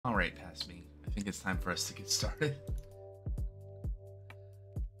All right, past me. I think it's time for us to get started.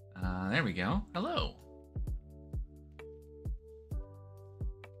 There we go. Hello.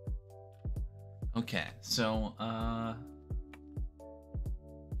 Okay, so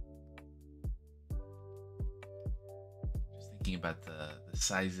just thinking about the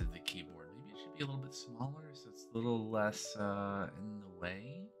size of the keyboard. Maybe it should be a little bit smaller, so it's a little less in the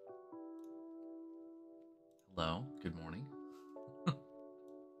way. Hello. Good morning.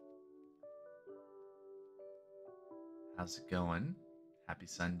 How's it going? Happy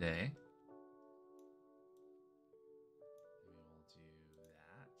Sunday. Maybe we'll do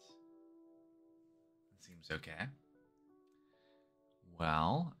that. That seems okay.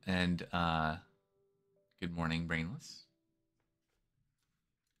 Well, and good morning, Brainless.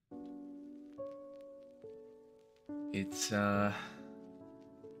 It's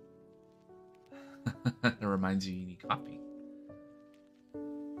it reminds you need coffee.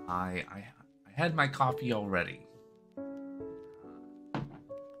 I had my coffee already.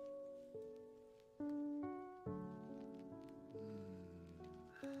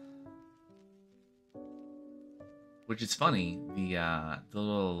 Which is funny, the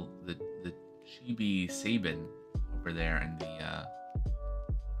chibi Sabin over there and the over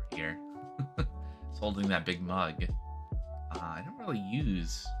here is holding that big mug. I don't really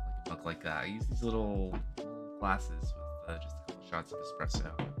use like a mug like that. I use these little glasses with just a couple shots of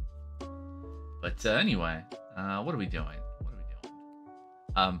espresso. But anyway, what are we doing?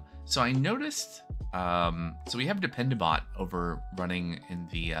 So I noticed. So we have a Dependabot over running in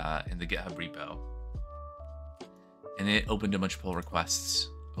the GitHub repo. And it opened a bunch of pull requests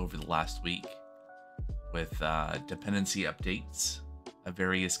over the last week with dependency updates of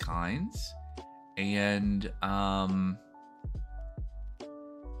various kinds. And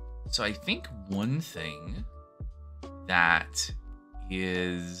so I think one thing that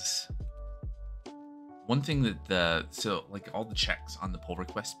like all the checks on the pull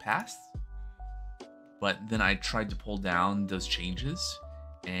request passed, but then I tried to pull down those changes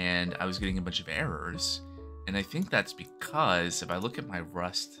and I was getting a bunch of errors. And I think that's because if I look at my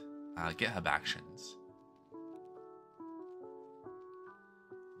Rust GitHub actions,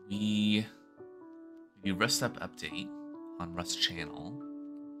 we do Rust update on Rust channel.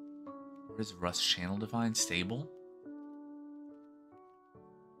 Where is Rust channel defined? Stable.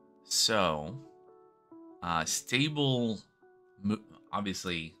 So, stable,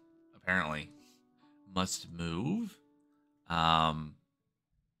 obviously, apparently, must move.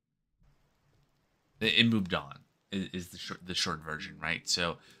 It moved on is the short version, right?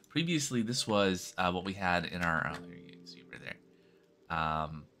 So previously this was what we had in our here you can see right there.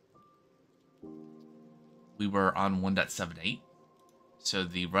 We were on 1.78, so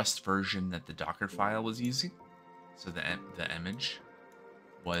the Rust version that the Docker file was using, so the image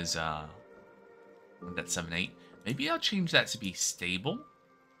was 1.78. Maybe I'll change that to be stable.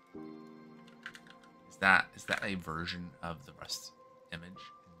 Is that a version of the Rust image?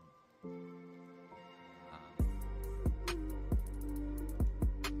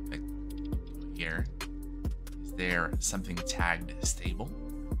 Here, is there something tagged stable?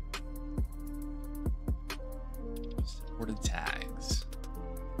 Supported tags.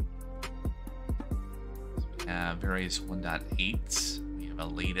 So we have various 1.8s. We have a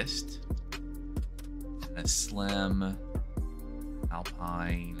latest and a slim,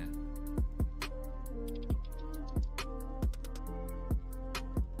 alpine.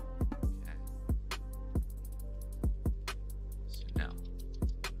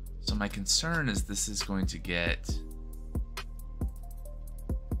 My concern is this is going to get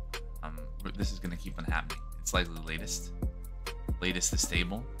this is going to keep on happening. It's likely the latest is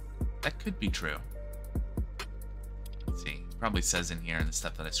stable. That could be true. Let's see, it probably says in here in the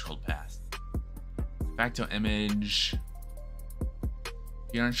stuff that I scrolled past. De facto image.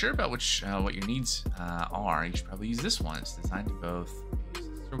 If you're unsure about which what your needs are, you should probably use this one. It's designed to both use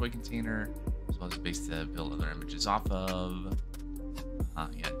the stored container as well as a base to build other images off of.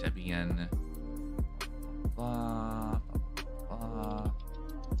 Yeah, Debian, blah, blah, blah.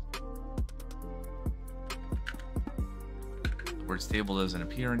 The word stable doesn't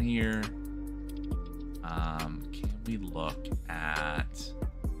appear in here. Can we look at...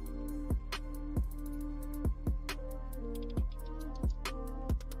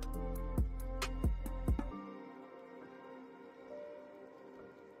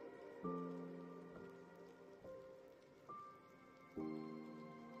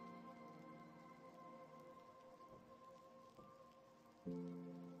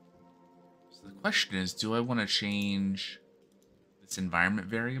 The question is, do I want to change this environment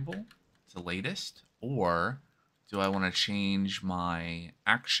variable to latest, or do I want to change my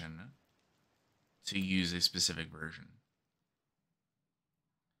action to use a specific version?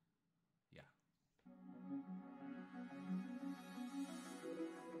 Yeah.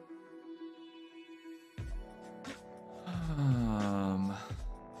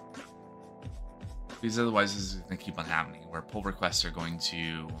 Because otherwise this is going to keep on happening, where pull requests are going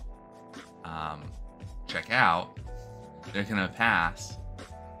to check out, they're going to pass.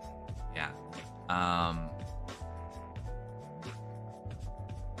 Yeah.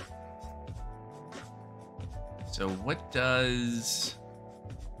 So what does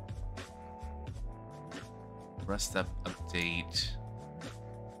Rust update?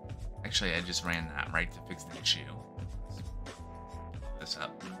 Actually, I just ran that, right, to fix the issue. Let's this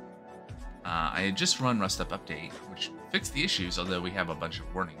up. I had just run Rust update, which fixed the issues, although we have a bunch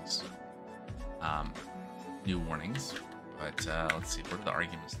of warnings. New warnings. But let's see, what are the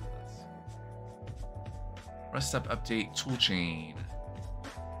arguments to this? Rust update toolchain.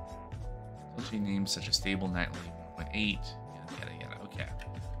 Toolchain names such as stable, nightly, 1.8, yada yada. Okay.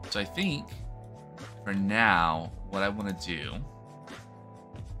 So I think for now, what I want to do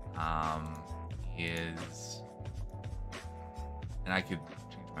is, and I could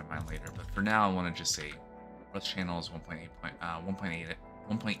change my mind later, but for now I want to just say Rust channels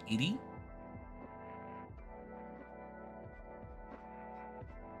 1.80.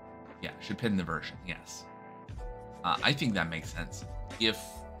 Yeah, should pin the version. Yes. I think that makes sense. If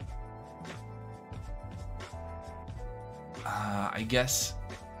I guess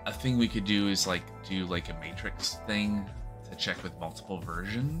a thing we could do is do a matrix thing to check with multiple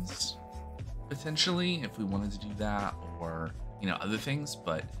versions, potentially, if we wanted to do that, or other things.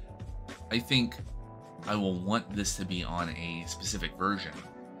 But I think I will want this to be on a specific version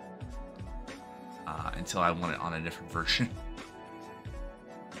until I want it on a different version.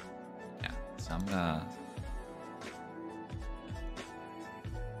 Yeah, so I'm gonna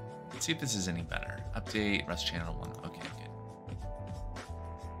let's see if this is any better. Update Rust channel 1. Okay, good.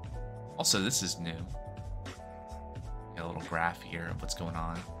 Also, this is new. Got a little graph here of what's going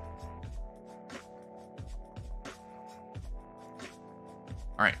on.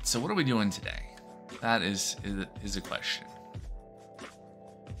 All right, so what are we doing today? That is a question.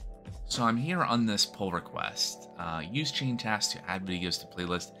 So I'm here on this pull request. Use chain tasks to add videos to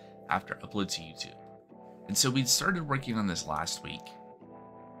playlist after upload to YouTube. And so we started working on this last week.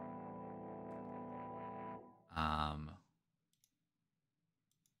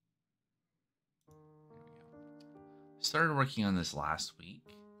 Started working on this last week,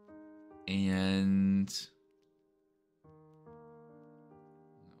 and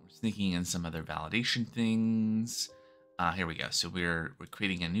we're sneaking in some other validation things. Here we go. So we're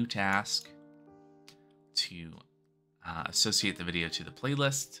creating a new task to associate the video to the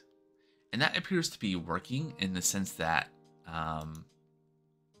playlist, and that appears to be working in the sense that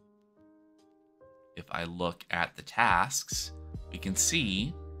if I look at the tasks, we can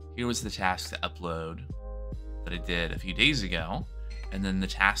see here was the task to upload that I did a few days ago, and then the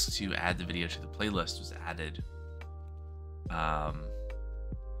task to add the video to the playlist was added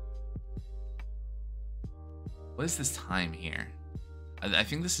what is this time here? I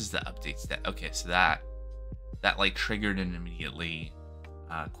think this is the updates that okay, so that triggered and immediately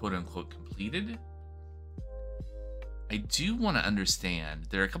quote unquote completed. I do want to understand,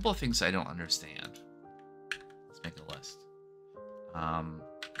 there are a couple of things I don't understand. Let's make a list.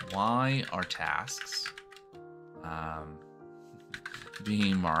 Why are tasks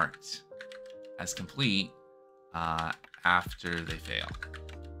being marked as complete after they fail?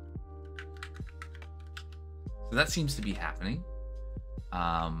 So that seems to be happening.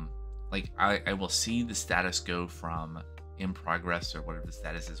 I will see the status go from in progress, or whatever the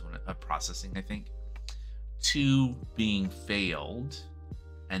status is when processing, I think, to being failed,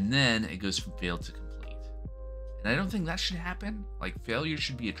 and then it goes from failed to complete. And I don't think that should happen. Failure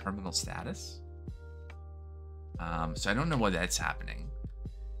should be a terminal status. So I don't know why that's happening.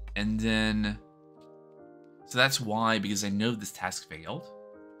 And then, so that's why, because I know this task failed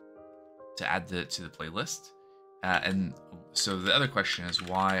to add to the playlist. And so the other question is,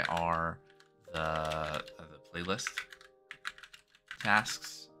 why are the playlist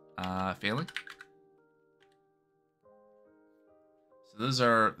tasks failing? So those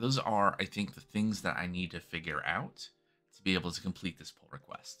are I think the things that I need to figure out to be able to complete this pull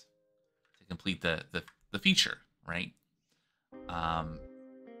request, to complete the feature, right?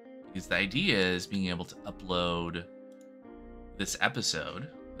 Because the idea is being able to upload this episode,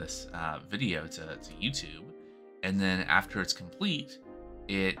 this video to YouTube, and then after it's complete,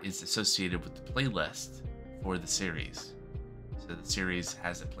 it is associated with the playlist for the series. So the series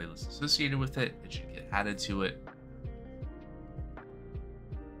has a playlist associated with it. It should get added to it.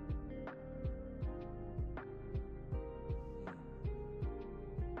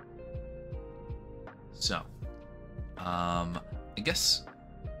 So, I guess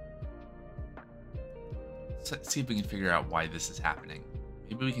let's see if we can figure out why this is happening.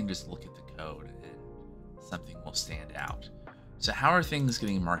 Maybe we can just look at the code and something will stand out. So how are things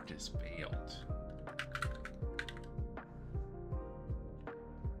getting marked as failed?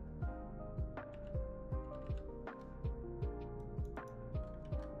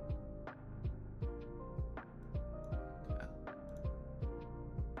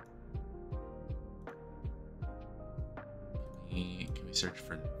 Can we search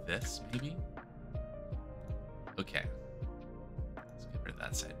for this maybe? Okay. Let's get rid of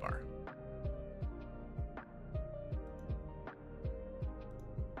that sidebar.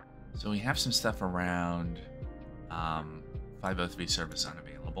 So we have some stuff around 503 service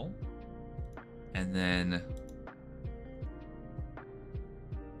unavailable. And then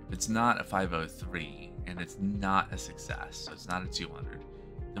if it's not a 503 and it's not a success, so it's not a 200,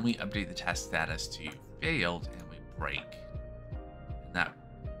 then we update the task status to failed and we break. And that,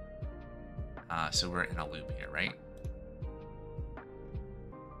 so we're in a loop here, right?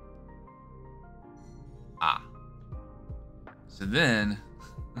 So then,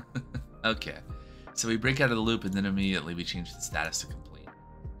 okay. So we break out of the loop and then immediately we change the status to complete.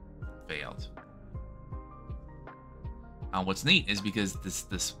 Failed. What's neat is because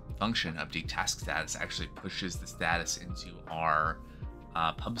this function, update task status, actually pushes the status into our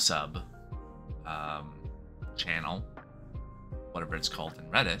pub/sub channel, whatever it's called in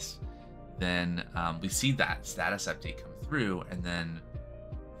Redis. Then we see that status update come through and then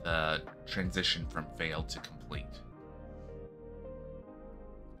the transition from failed to complete.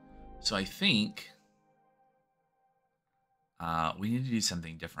 So I think we need to do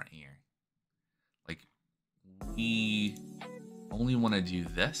something different here. Like, we only want to do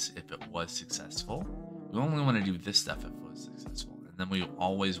this if it was successful. We only want to do this stuff if it was successful. And then we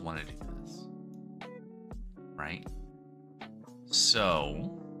always want to do this. Right?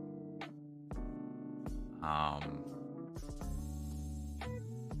 So,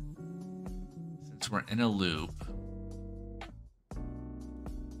 since we're in a loop,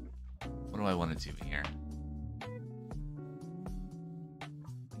 what do I want to do here?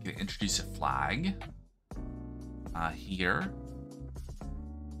 I'm going to introduce a flag here.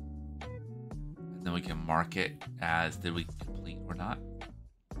 And then we can mark it as did we complete or not.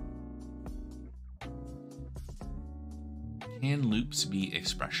 Can loops be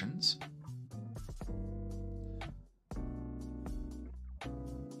expressions?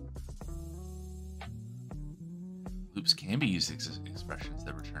 Loops can be used as expressions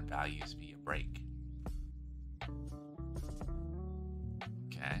that return values via break.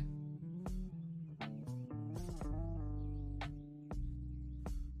 Okay.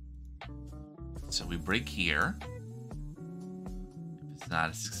 So we break here. If it's not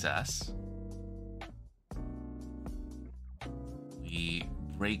a success. We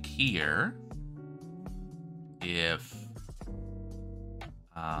break here if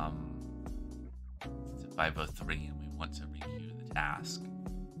it's a 503 and we want to requeue the task.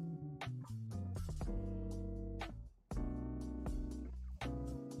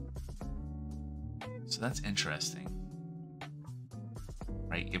 So that's interesting,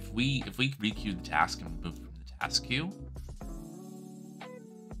 right? If we requeue the task and move from the task queue,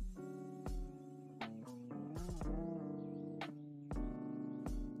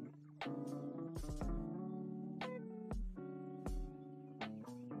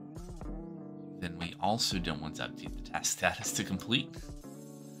 then we also don't want to update the task status to complete.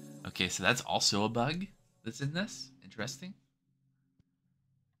 Okay, so that's also a bug that's in this. Interesting.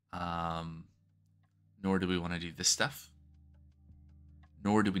 Nor do we want to do this stuff.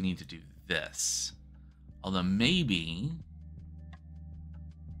 Nor do we need to do this. Although maybe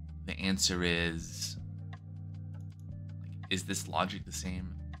the answer is this logic the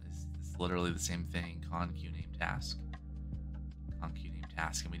same? Is this literally the same thing? Con queue name task. Con queue name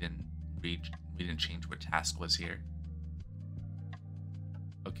task, and we didn't change what task was here.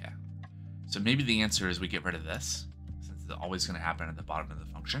 Okay. So maybe the answer is we get rid of this, since it's always going to happen at the bottom of the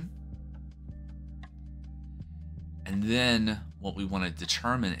function. And then what we want to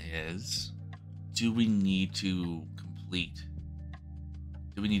determine is, do we need to complete?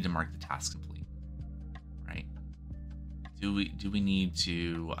 Do we need to mark the task complete? Right? Do we need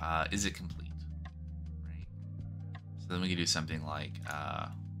to, is it complete? Right? So then we can do something like,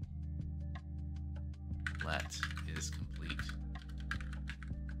 let is complete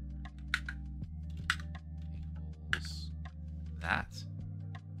equals that.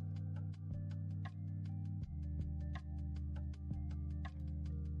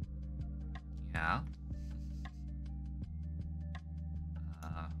 Yeah.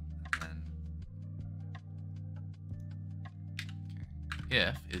 And then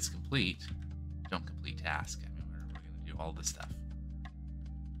if is complete, don't complete task. I mean, we're going to do all this stuff.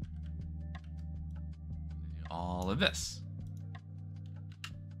 Do all of this.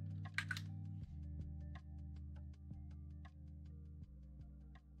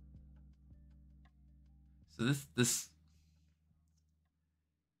 So this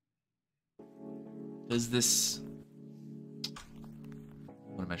does this.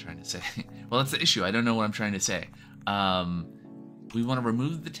 What am I trying to say? Well, that's the issue. I don't know what I'm trying to say. We want to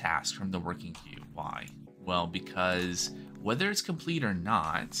remove the task from the working queue. Why? Well, because whether it's complete or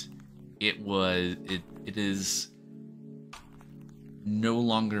not, it is no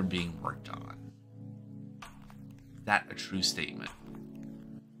longer being worked on. Is that a true statement?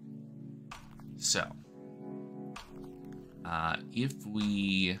 So, if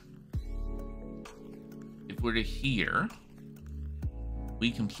we're to here,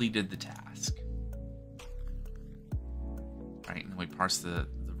 we completed the task. Right, and we parse the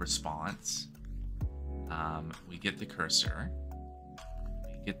response. We get the cursor.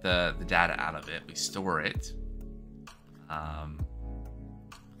 We get the data out of it. We store it.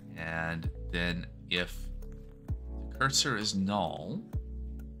 And then if the cursor is null,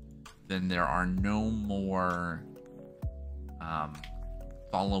 then there are no more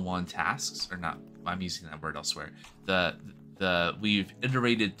follow-on tasks, or not. I'm using that word elsewhere. We've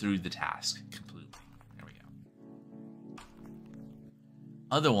iterated through the task completely. There we go.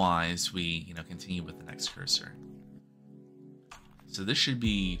 Otherwise, we continue with the next cursor. So this should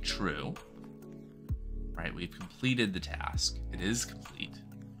be true, right? We've completed the task. It is complete.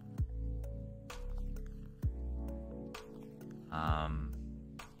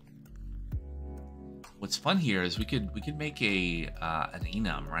 What's fun here is we could make an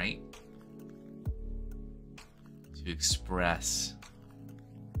enum, right? To express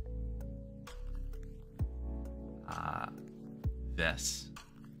this.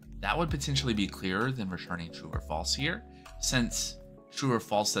 That would potentially be clearer than returning true or false here, since true or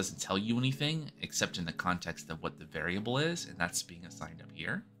false doesn't tell you anything except in the context of what the variable is, and that's being assigned up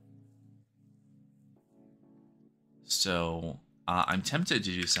here. So I'm tempted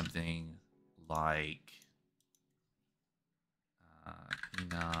to do something like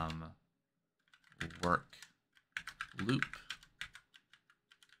enum work loop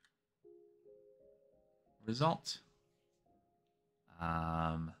result.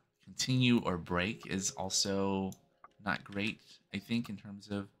 Continue or break is also not great, I think, in terms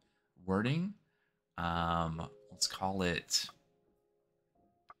of wording. Let's call it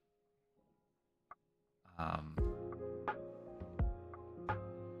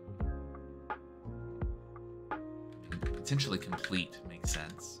potentially complete makes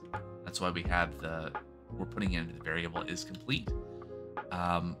sense. That's why we have we're putting into the variable is complete.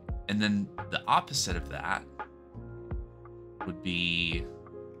 And then the opposite of that would be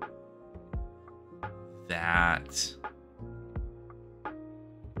that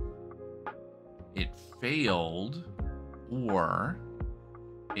it failed, or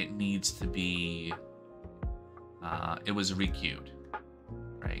it needs to be it was requeued,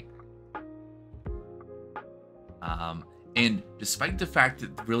 right? And despite the fact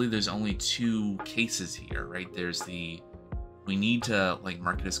that really there's only two cases here, right? There's we need to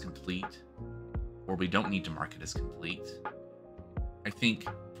mark it as complete, or we don't need to mark it as complete. I think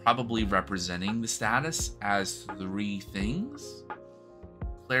probably representing the status as three things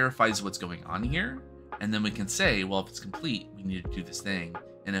clarifies what's going on here. And then we can say, well, if it's complete, we need to do this thing.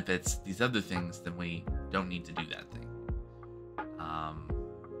 And if it's these other things, then we don't need to do that thing.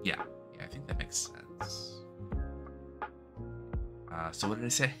 Yeah, I think that makes sense. So what did I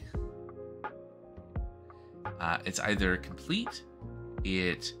say? It's either complete,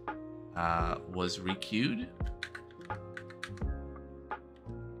 it was requeued,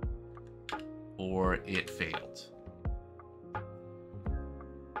 or it failed.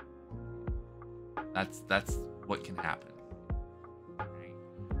 That's what can happen. Right?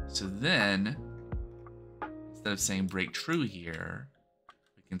 So then, instead of saying break true here,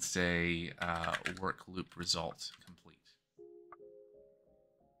 we can say work loop result complete.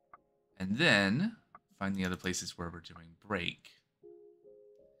 And then find the other places where we're doing break.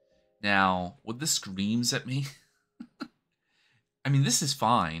 Now, what this screams at me, I mean, this is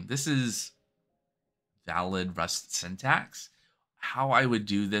fine. This is valid Rust syntax. How I would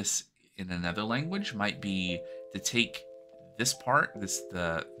do this in another language might be to take this part,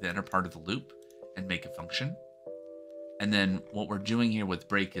 the inner part of the loop, and make a function. And then what we're doing here with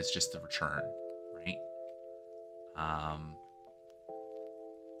break is just the return, right?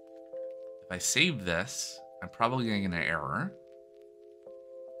 If I save this, I'm probably going to get an error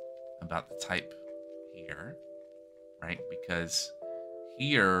about the type here, right? Because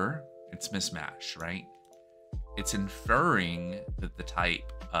here it's mismatched, right? It's inferring that the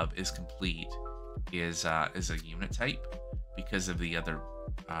type of is complete is a unit type because of the other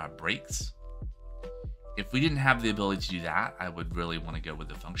breaks. If we didn't have the ability to do that, I would really want to go with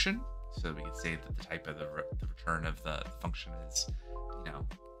the function. So we could say that the type of the return of the function is,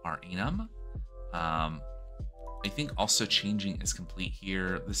 our enum. I think also changing is complete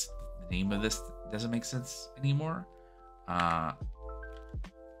here. The name of this doesn't make sense anymore. We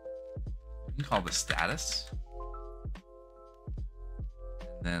can call this status.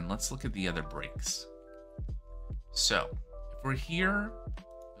 And then let's look at the other breaks. So if we're here,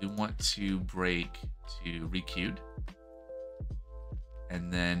 we want to break to requeued.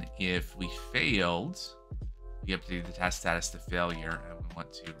 And then if we failed, we updated the task status to failure, and we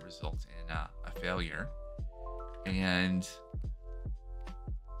want to result in a failure. And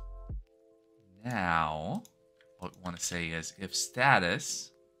now what we want to say is if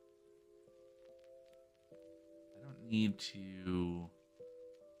status, I don't need to,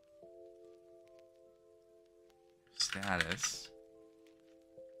 status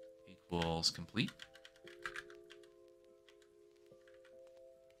equals complete.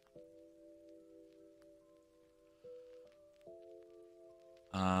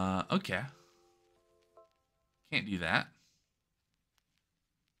 Okay. Can't do that.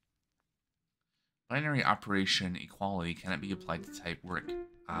 Binary operation equality cannot be applied to type work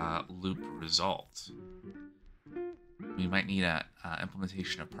loop result. We might need a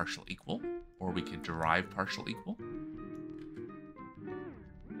implementation of partial equal, or we could derive partial equal.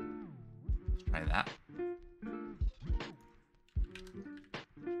 Let's try that.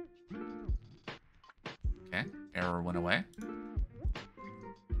 Okay, error went away.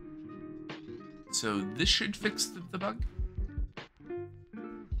 So this should fix the bug.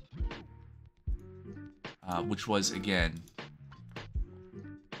 Which was, again,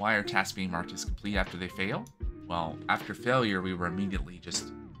 why are tasks being marked as complete after they fail? Well, after failure, we were immediately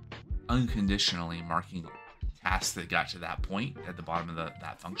just unconditionally marking tasks that got to that point at the bottom of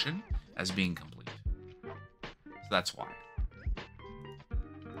that function as being complete. So that's why.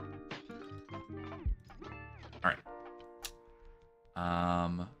 All right.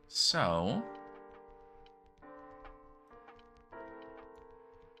 So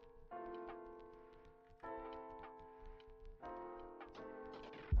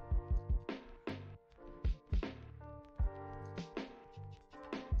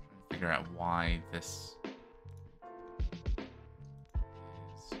figure out why this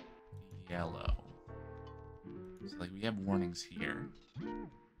is yellow. So like we have warnings here.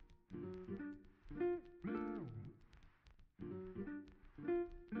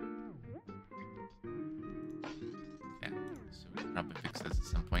 Okay, so we can probably fix this at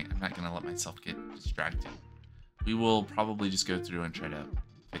some point. I'm not gonna let myself get distracted. We will probably just go through and try to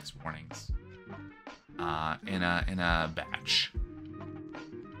fix warnings in a batch.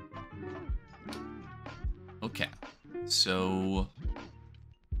 Okay, so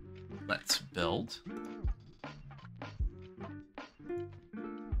let's build.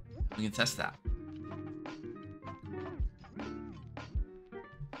 We can test that.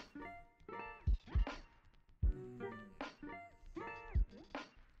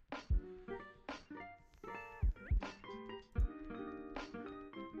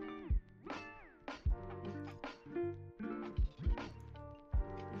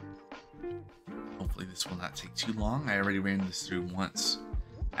 Hopefully this will not take too long. I already ran this through once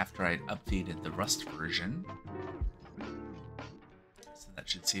after I'd updated the Rust version. So that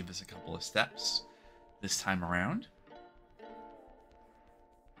should save us a couple of steps this time around.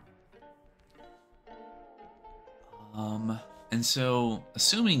 And so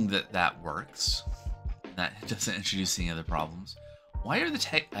assuming that that works, and that it doesn't introduce any other problems, why are the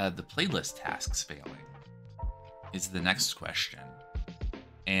playlist tasks failing? Is the next question.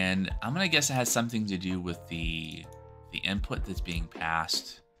 And I'm gonna guess it has something to do with the input that's being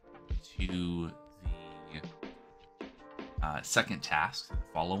passed to the second task, the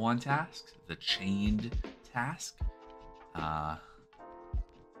follow-on task, the chained task,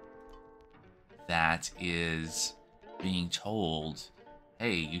 that is being told,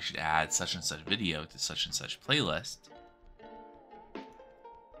 hey, you should add such and such video to such and such playlist.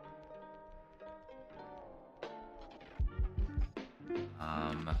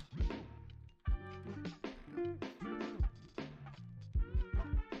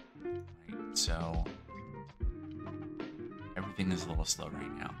 So everything is a little slow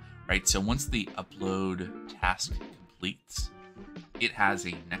right now, right? So once the upload task completes, it has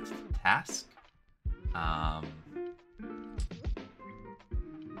a next task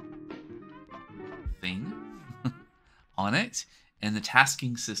thing on it, And the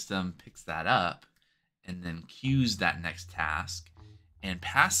tasking system picks that up and then queues that next task and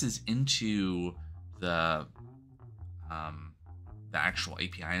passes into the actual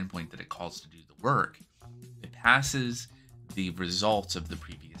API endpoint that it calls to do the work. It passes the results of the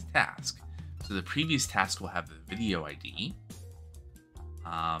previous task. So the previous task will have the video ID,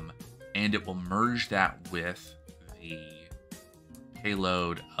 and it will merge that with the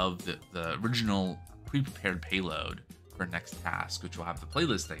payload of the original pre-prepared payload for next task, which will have the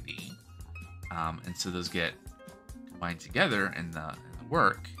playlist ID. And so those get combined together in the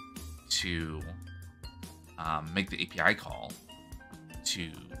work to make the API call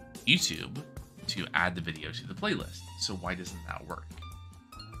to YouTube to add the video to the playlist. So why doesn't that work?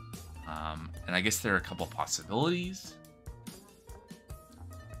 And I guess there are a couple possibilities.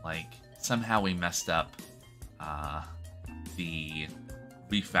 Like somehow we messed up the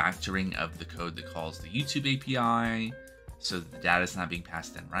refactoring of the code that calls the YouTube API, so that the data is not being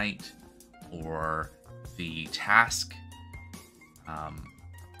passed in right, or the task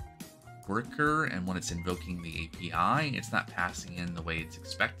worker, and when it's invoking the API, it's not passing in the way it's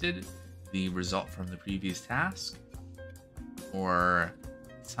expected the result from the previous task, or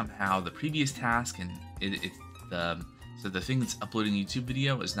somehow the previous task and so the thing that's uploading YouTube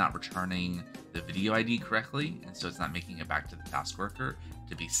video is not returning the video ID correctly, and so it's not making it back to the task worker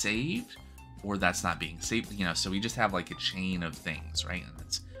to be saved, or that's not being saved, so we just have like a chain of things, right? And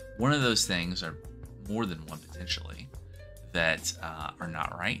it's one of those things, or more than one potentially, that are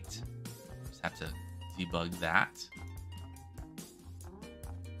not right. Just have to debug that.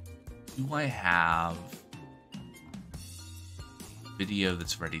 Do I have video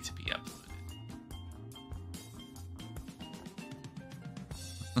that's ready to be uploaded?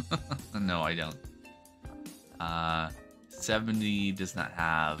 No, I don't. 70 does not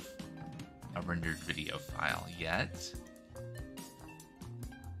have a rendered video file yet.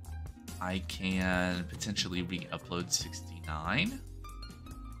 I can potentially re-upload 69.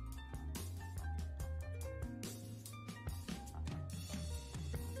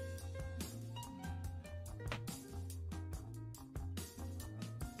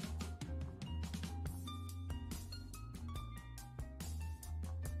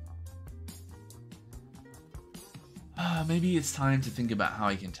 Maybe it's time to think about how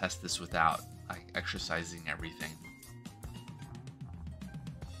I can test this without exercising everything.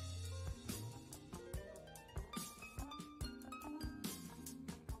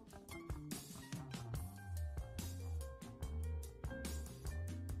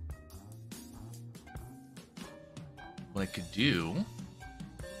 What I could do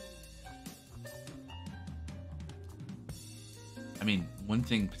one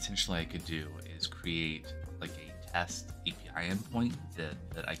thing potentially I could do is create like a test API endpoint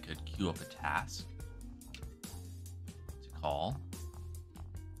that I could queue up a task to call,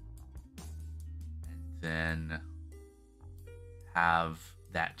 and then have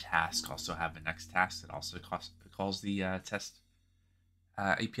that task also have a next task that also calls the test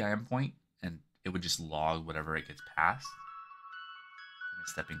API endpoint, and it would just log whatever it gets passed. Kind of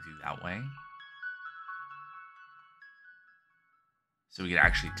stepping through that way. So we could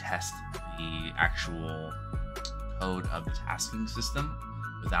actually test the actual code of the tasking system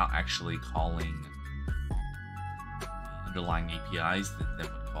without actually calling the underlying APIs that then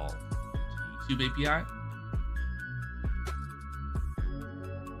would call the YouTube API.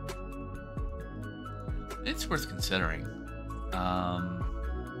 It's worth considering. Do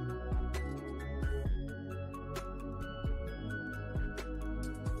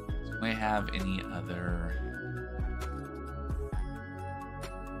I have any other?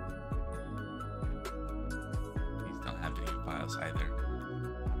 Either.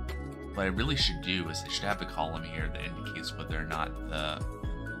 What I really should do is I should have a column here that indicates whether or not the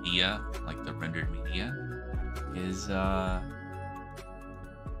media, like the rendered media, is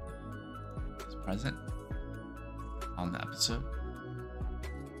present on the episode.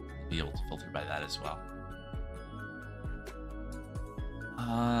 Be able to filter by that as well.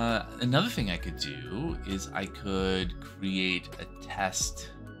 Another thing I could do is I could create a test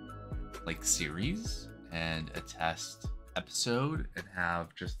like series and a test episode and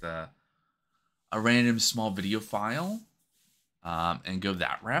have just a random small video file and go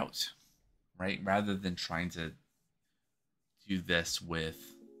that route, right? Rather than trying to do this with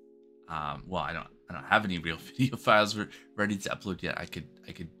well, I don't have any real video files ready to upload yet. I could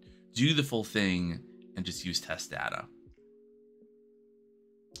do the full thing and just use test data.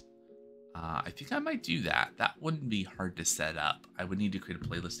 I think I might do that. That wouldn't be hard to set up. I would need to create a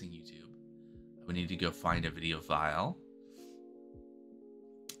playlist in YouTube. I would need to go find a video file.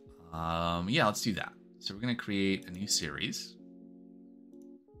 Yeah, let's do that. So we're going to create a new series.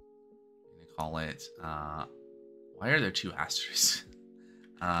 call it, why are there two asterisks?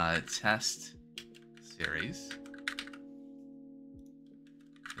 Test series.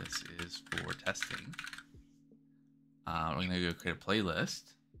 This is for testing. We're going to go create a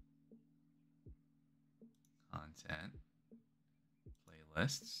playlist. Content.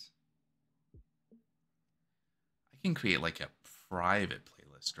 Playlists. I can create like a private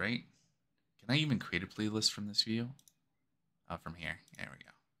playlist, right? Can I even create a playlist from this view? From here. There we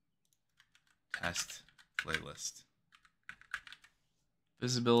go. Test playlist.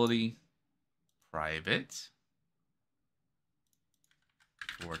 Visibility. Private.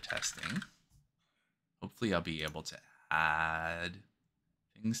 For testing. Hopefully I'll be able to add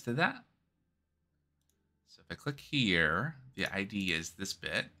things to that. So if I click here, the ID is this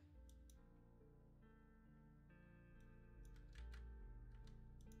bit.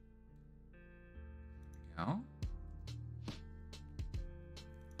 There we go.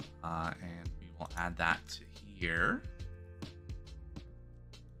 And we will add that to here.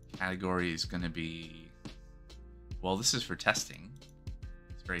 Category is going to be, well, this is for testing.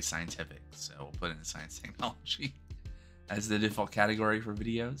 It's very scientific, so we'll put in science technology as the default category for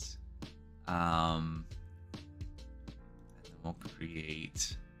videos. And then we'll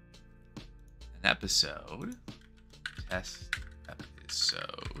create an episode, test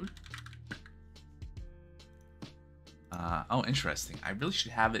episode. Oh, interesting. I really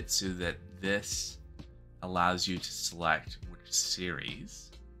should have it so that this allows you to select which series.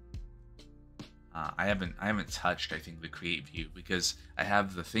 I haven't touched, I think, the create view because I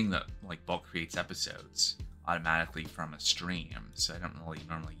have the thing that like bulk creates episodes automatically from a stream, so I don't really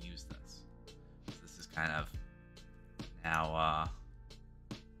normally use this. So this is kind of now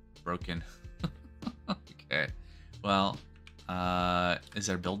broken. Okay. Well, is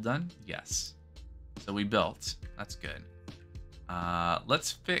our build done? Yes. So we built. That's good.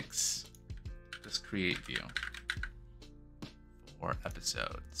 Let's fix this create view for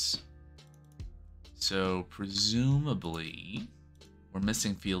episodes. So presumably we're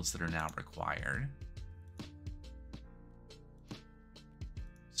missing fields that are now required.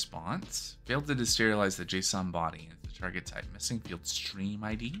 Response. Failed to deserialize the JSON body into the target type. Missing field stream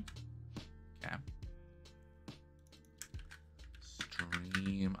ID. Okay.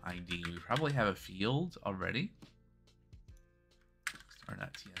 Stream ID. We probably have a field already.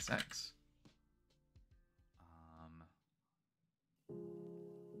 Star.tsx. Text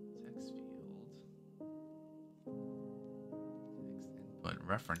field. Text input.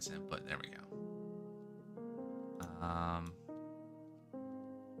 Reference input. There we go.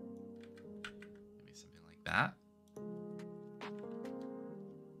 Maybe something like that.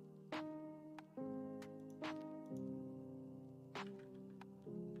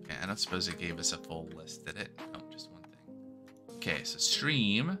 Okay, I don't suppose it gave us a full list, did it? Oh, just one thing. Okay, so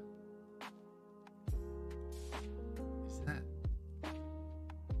stream. Is that?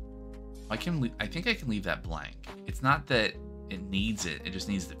 I think I can leave that blank. It's not that it needs it, it just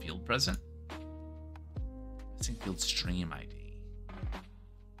needs the field present. Missing field stream ID.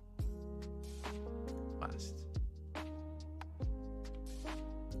 West.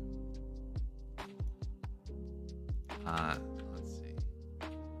 Let's see.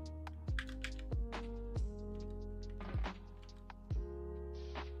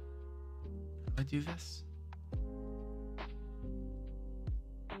 How do I do this?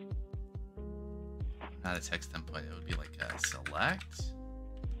 Not a text input, it would be like a select.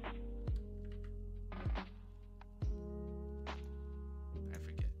 I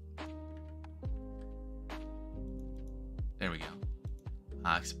forget. There we go.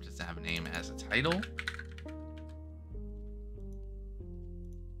 Except it doesn't have a name as a title.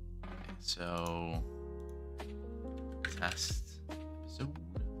 Okay, so test episode. So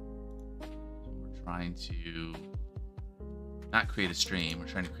we're trying to not create a stream, we're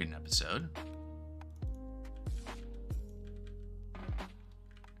trying to create an episode.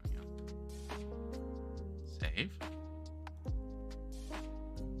 Save.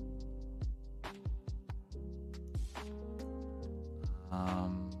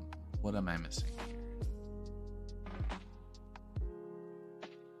 What am I missing here?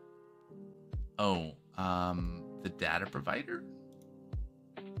 Oh, the data provider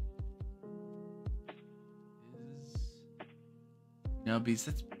is no, because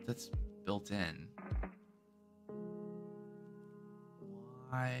that's built in.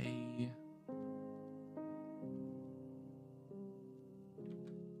 Why?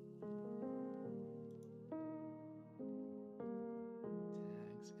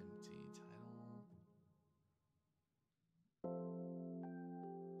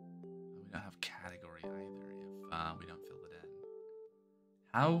 We don't have category either if we don't fill it in.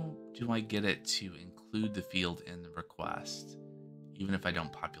 How do I get it to include the field in the request, even if I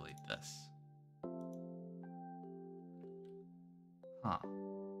don't populate this? Huh.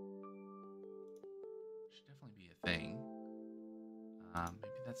 Should definitely be a thing.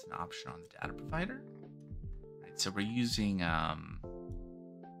 Maybe that's an option on the data provider. Right, so we're using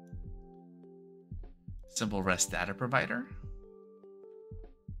simple REST data provider.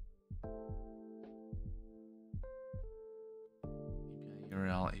 API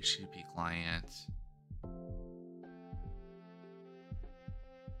URL, HTTP client.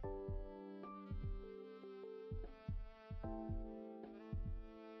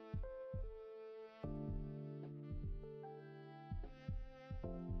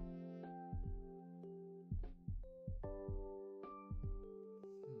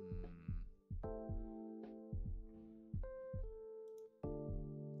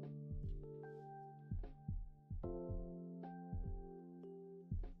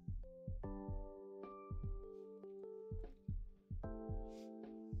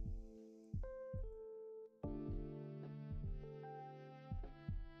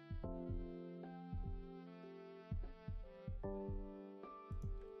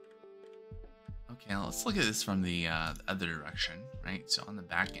 Okay, let's look at this from the other direction, right? So on the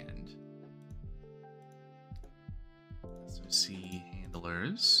back end, so see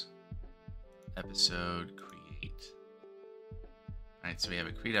handlers, episode, create. All right, so we have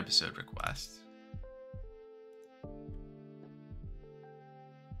a create episode request.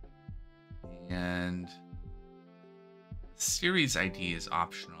 And the series ID is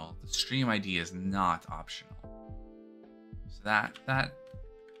optional. The stream ID is not optional. So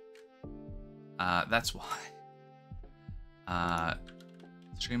that's why.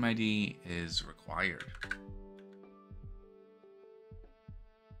 Stream ID is required.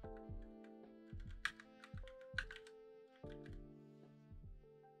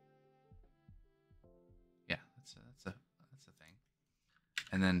 Yeah, that's a thing.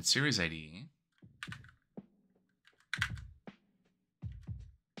 And then series ID.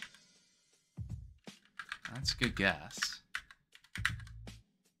 That's a good guess.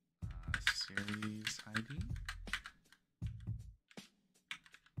 Series ID.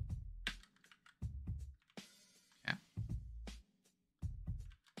 Okay.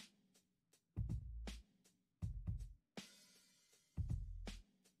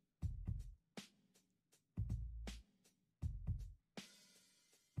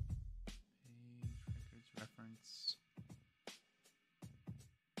 Page records reference.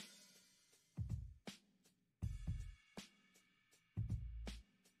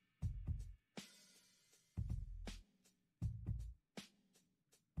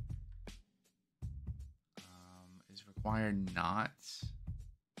 Is required not.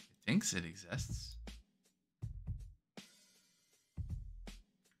 It thinks it exists.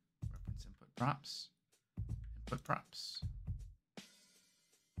 Reference input props. Input props.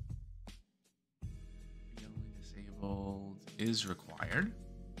 Read only disabled is required.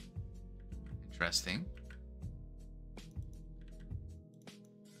 Interesting.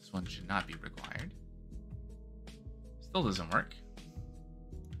 This one should not be required. Still doesn't work.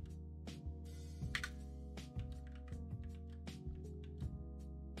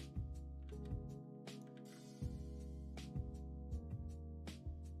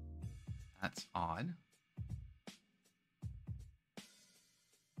 That's odd.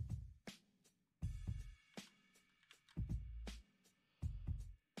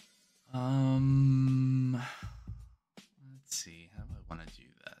 Let's see. How do I want to do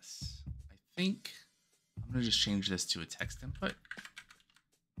this? I think I'm going to just change this to a text input.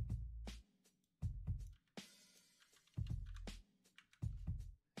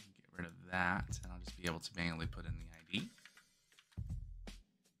 Get rid of that, and I'll just be able to manually put in the ID.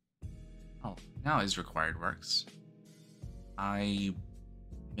 Oh, now is required works.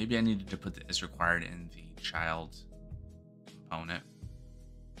 Maybe I needed to put the is required in the child component.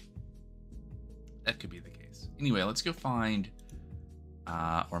 That could be the case. Anyway, let's go find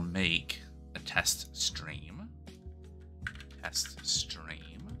or make a test stream. Test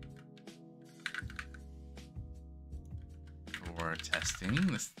stream for testing.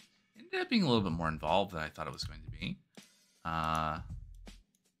 This ended up being a little bit more involved than I thought it was going to be.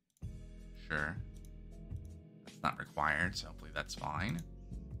 Sure. That's not required, so hopefully that's fine.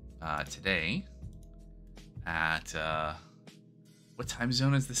 Today at what time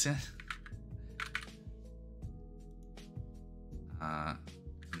zone is this in?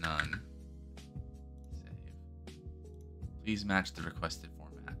 None. Save. Please match the requested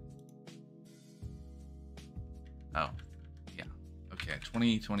format. Oh, yeah. Okay,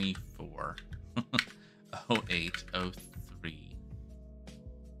 2024 0803.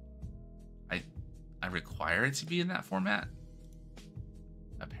 require it to be in that format?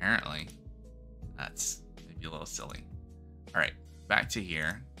 Apparently. That's maybe a little silly. All right, back to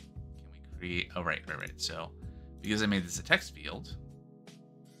here. Can we create, oh, right. So because I made this a text field,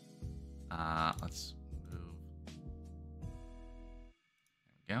 let's move.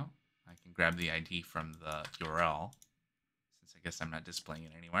 There we go. I can grab the ID from the URL, since I guess I'm not displaying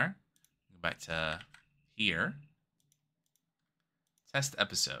it anywhere. Go back to here. Test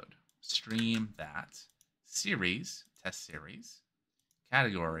episode. Stream that. Series. Test series.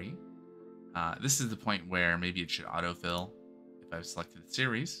 Category. This is the point where maybe it should autofill if I've selected the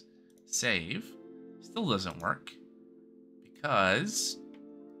series. Save. Still doesn't work because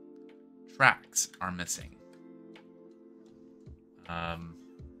tracks are missing.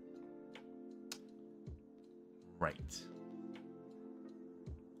 Right.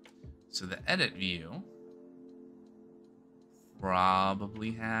 So the edit view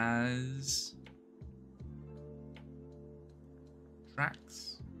probably has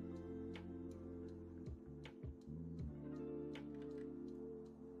tracks.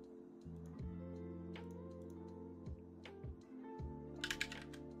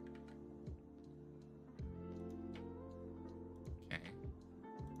 Okay.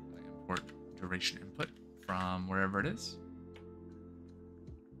 I import duration input from wherever it is.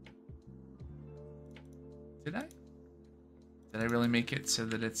 Did I? Did I really make it so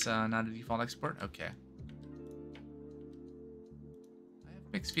that it's not a default export? Okay. I have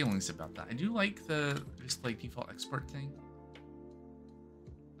mixed feelings about that. I do like the just like default export thing.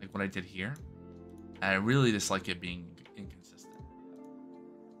 Like what I did here. I really dislike it being inconsistent.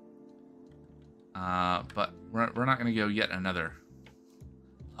 But we're not going to go yet another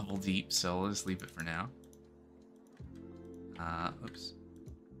level deep, so we'll just leave it for now. Oops.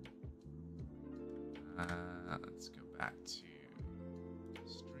 Let's go back to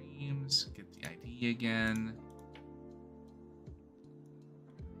streams, get the ID again.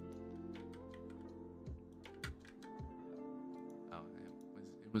 Oh,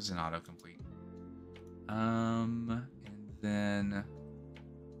 it was an autocomplete. And then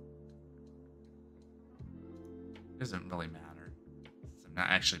it doesn't really matter since I'm not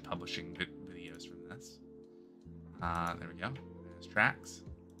actually publishing videos from this. There we go. There's tracks.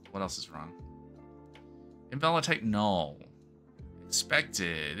 What else is wrong? Invalid type null.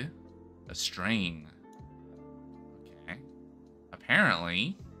 Expected a string. Okay.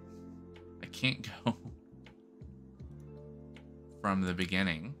 Apparently, I can't go from the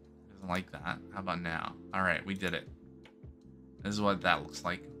beginning. Doesn't like that. How about now? All right, we did it. This is what that looks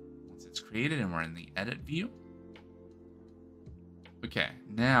like once it's created and we're in the edit view. Okay,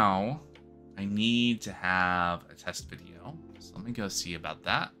 now I need to have a test video. So let me go see about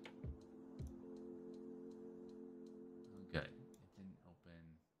that. Good. It didn't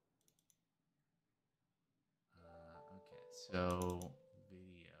open. Okay, so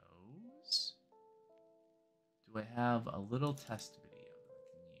videos. Do I have a little test video that I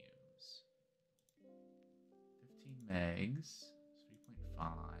can use? 15 megs, 3.5,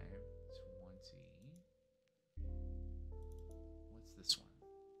 20. What's this one?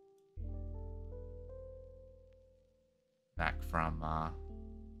 Back from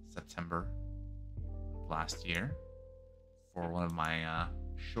September of last year for one of my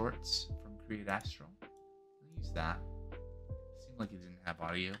shorts from Create Astral. I'll use that. Seemed like it didn't have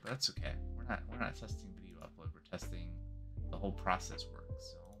audio, but that's okay. We're not testing video upload. We're testing the whole process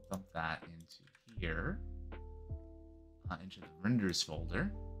works. So I'll dump that into here, into the renders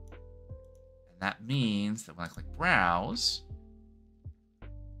folder, and that means that when I click browse,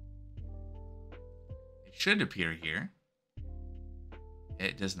 it should appear here.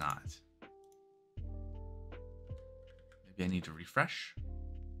 It does not. Maybe I need to refresh.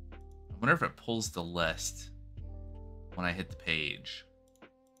 I wonder if it pulls the list when I hit the page.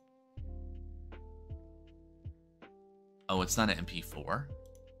 Oh, it's not an MP4.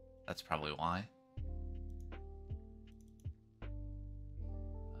 That's probably why.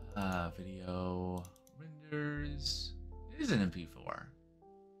 Video renders. It is an MP4.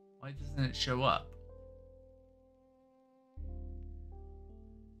 Why doesn't it show up?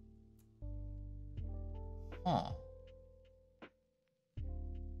 Huh.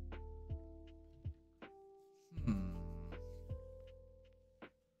 It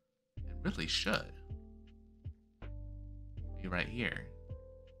really should be right here.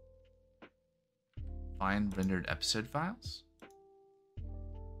 Find rendered episode files.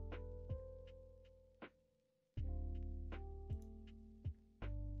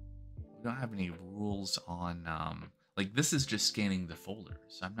 We don't have any rules on like this is just scanning the folder,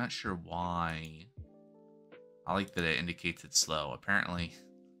 so I'm not sure why. I like that it indicates it's slow. Apparently,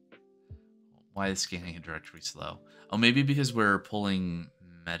 Why is scanning a directory slow? Oh, maybe because we're pulling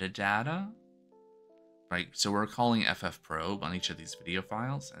metadata, right? So we're calling FFProbe on each of these video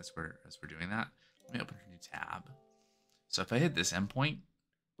files as we're doing that. Let me open a new tab. So if I hit this endpoint,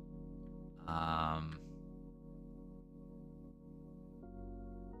 I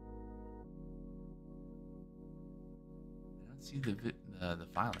don't see the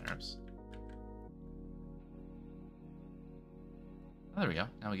file errors. Oh, there we go.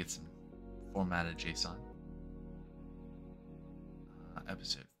 Now we get some formatted JSON.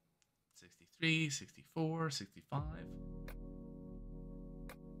 Episode 63, 64, 65.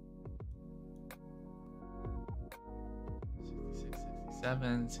 66,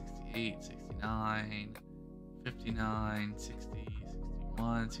 67, 68, 69, 59, 60,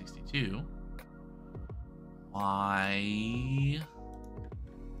 61, 62. Why?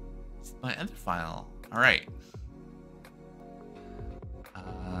 It's my other file. All right.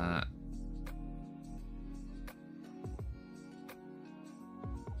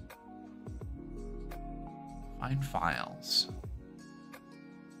 Find files.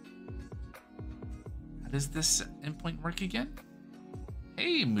 How does this endpoint work again?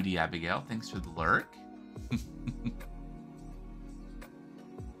 Hey, Moody Abigail, thanks for the lurk.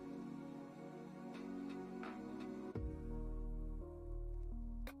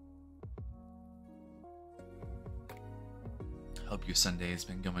 Hope your Sunday has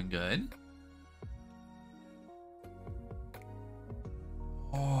been going good.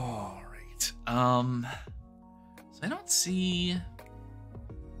 All right. So I don't see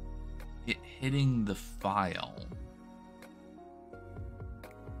it hitting the file.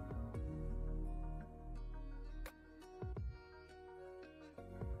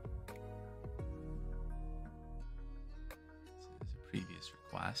 This is a previous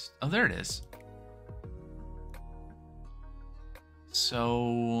request. Oh, there it is.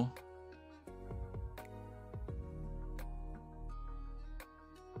 So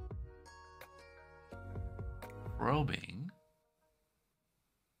probing.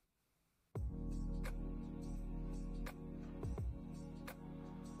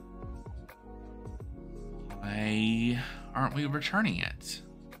 Why aren't we returning it?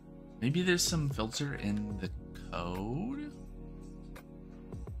 Maybe there's some filter in the code.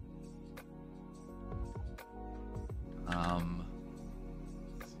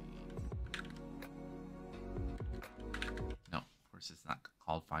 No, of course it's not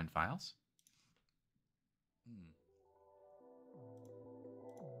called find files.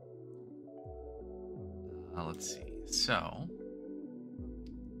 Let's see. So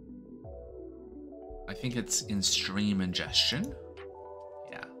I think it's in stream ingestion.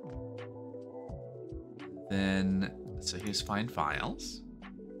 Yeah. Then, so here's find files.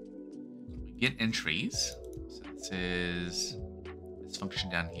 We get entries. So this is this function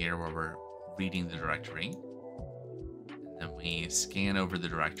down here where we're reading the directory. And then we scan over the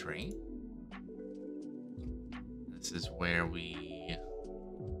directory. This is where we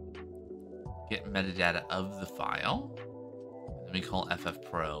get metadata of the file. And then we call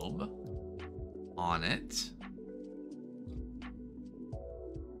FFProbe on it.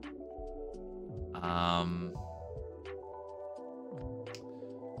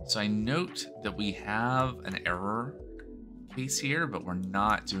 So I note that we have an error case here, but we're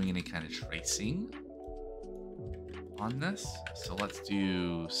not doing any kind of tracing on this. So let's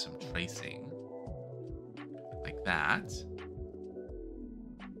do some tracing like that.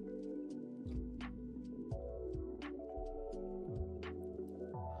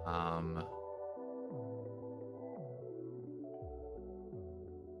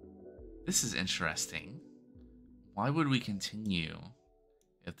 This is interesting. Why would we continue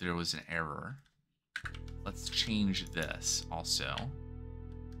if there was an error? Let's change this also.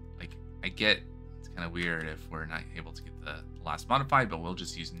 Like, I get it's kind of weird if we're not able to get the last modified, but we'll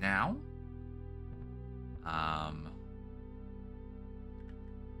just use now.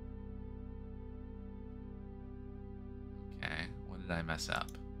 Okay, what did I mess up?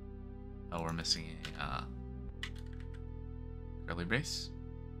 Oh, we're missing a curly brace.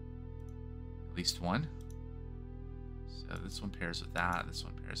 At least one. So this one pairs with that. This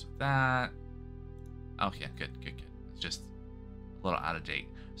one pairs with that. Okay, good. It's just a little out of date.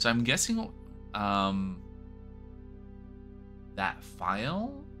 So I'm guessing that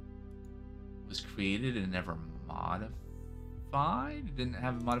file was created and never modified. It didn't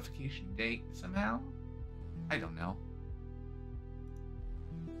have a modification date somehow. I don't know.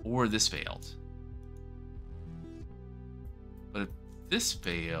 Or this failed. But if this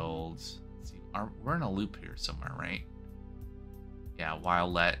failed, let's see, we're in a loop here somewhere, right? Yeah,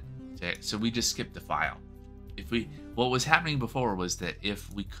 while let. So we just skipped the file. what was happening before was that if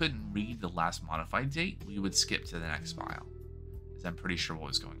we couldn't read the last modified date, we would skip to the next file. Because I'm pretty sure what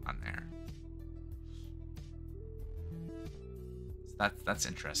was going on there. So that's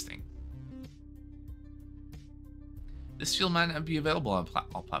interesting. This field might not be available on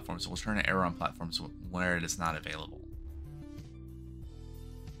all platforms, so we'll turn an error on platforms where it is not available.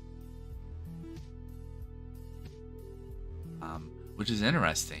 Which is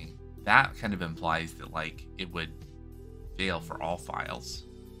interesting. That kind of implies that like it would fail for all files.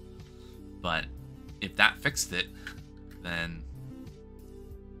 But if that fixed it, then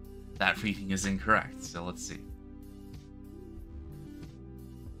that reading is incorrect. So let's see.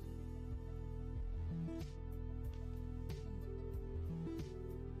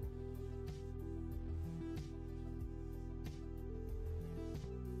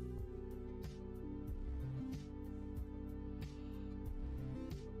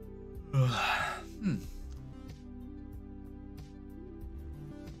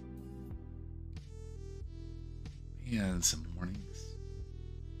 And some warnings.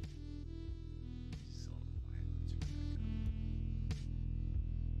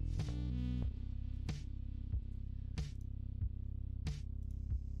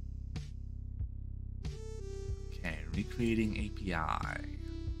 Okay, recreating API. I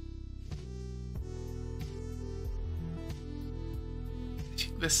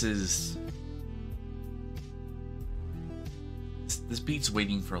think this beats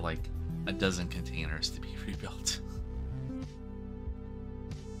waiting for like a dozen containers to be rebuilt.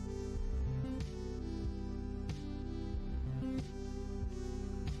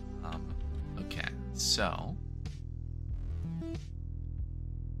 Okay, so if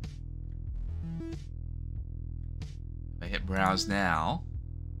I hit browse now,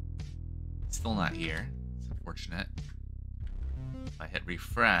 it's still not here. It's unfortunate. If I hit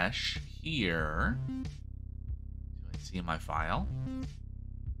refresh here, do I see my file?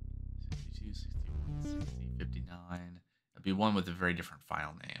 62, 61, 60, 59. That'd be one with a very different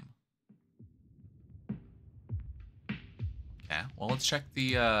file name. Okay, well, let's check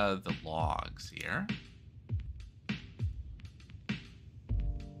the logs here.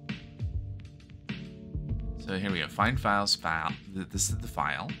 So here we go. Find files file. This is the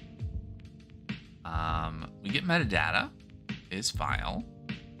file. We get metadata is file.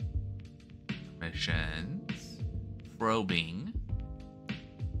 Permissions. Probing.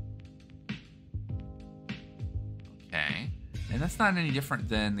 Okay. And that's not any different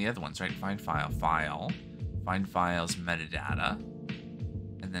than the other ones, right? Find file, file. Find files, metadata.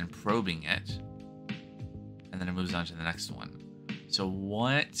 And then probing it. And then it moves on to the next one. So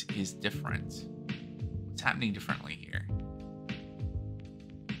what is different? What's happening differently here?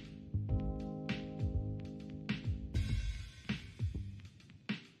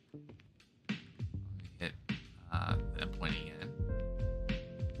 Hit the endpoint again.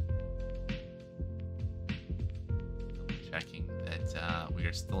 Checking that we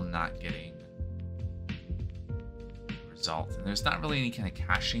are still not getting results. And there's not really any kind of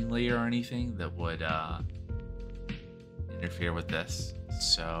caching layer or anything that would interfere with this.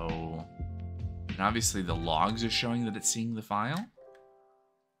 So, and obviously the logs are showing that it's seeing the file.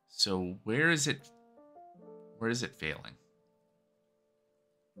 So where is it failing?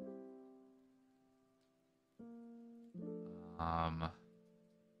 Metadata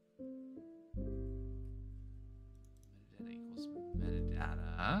equals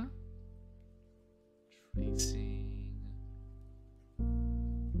metadata. Tracing.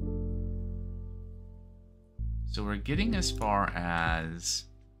 So we're getting as far as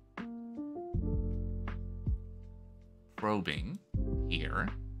probing here.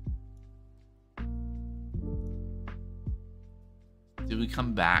 Do we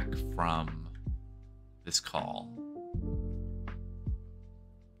come back from this call?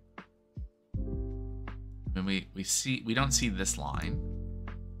 I mean, we don't see this line,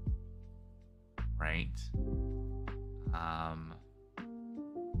 right?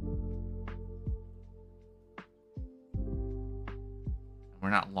 We're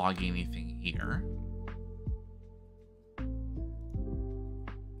not logging anything here.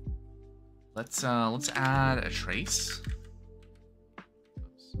 Let's add a trace.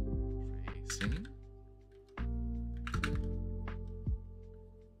 Oops. Tracing.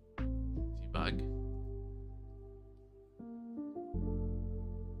 Debug.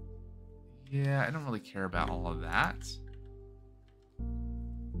 Yeah, I don't really care about all of that.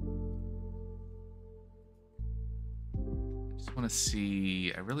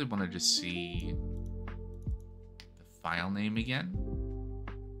 I really want to just see the file name again.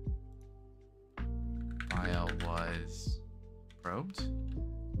 File was probed.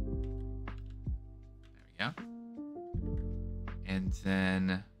 There we Yeah. And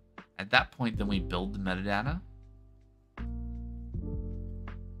then at that point, then we build the metadata.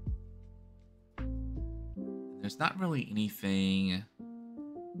 There's not really anything.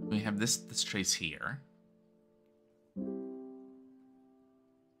 We have this trace here.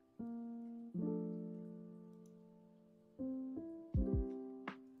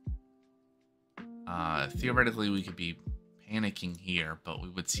 Theoretically, we could be panicking here, but we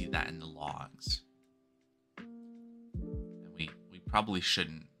would see that in the logs. And we probably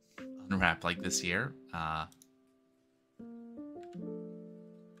shouldn't unwrap like this here.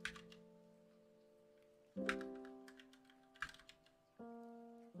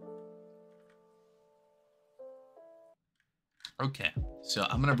 Okay, so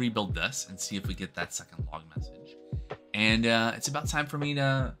I'm gonna rebuild this and see if we get that second log message. And it's about time for me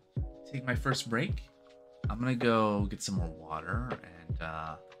to take my first break. I'm gonna go get some more water and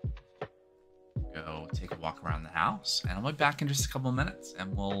go take a walk around the house. And I'll be back in just a couple of minutes,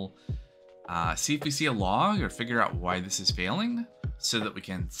 and we'll see if we see a log or figure out why this is failing, so that we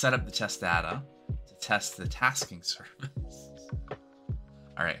can set up the test data to test the tasking service.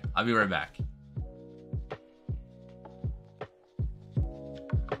 All right, I'll be right back.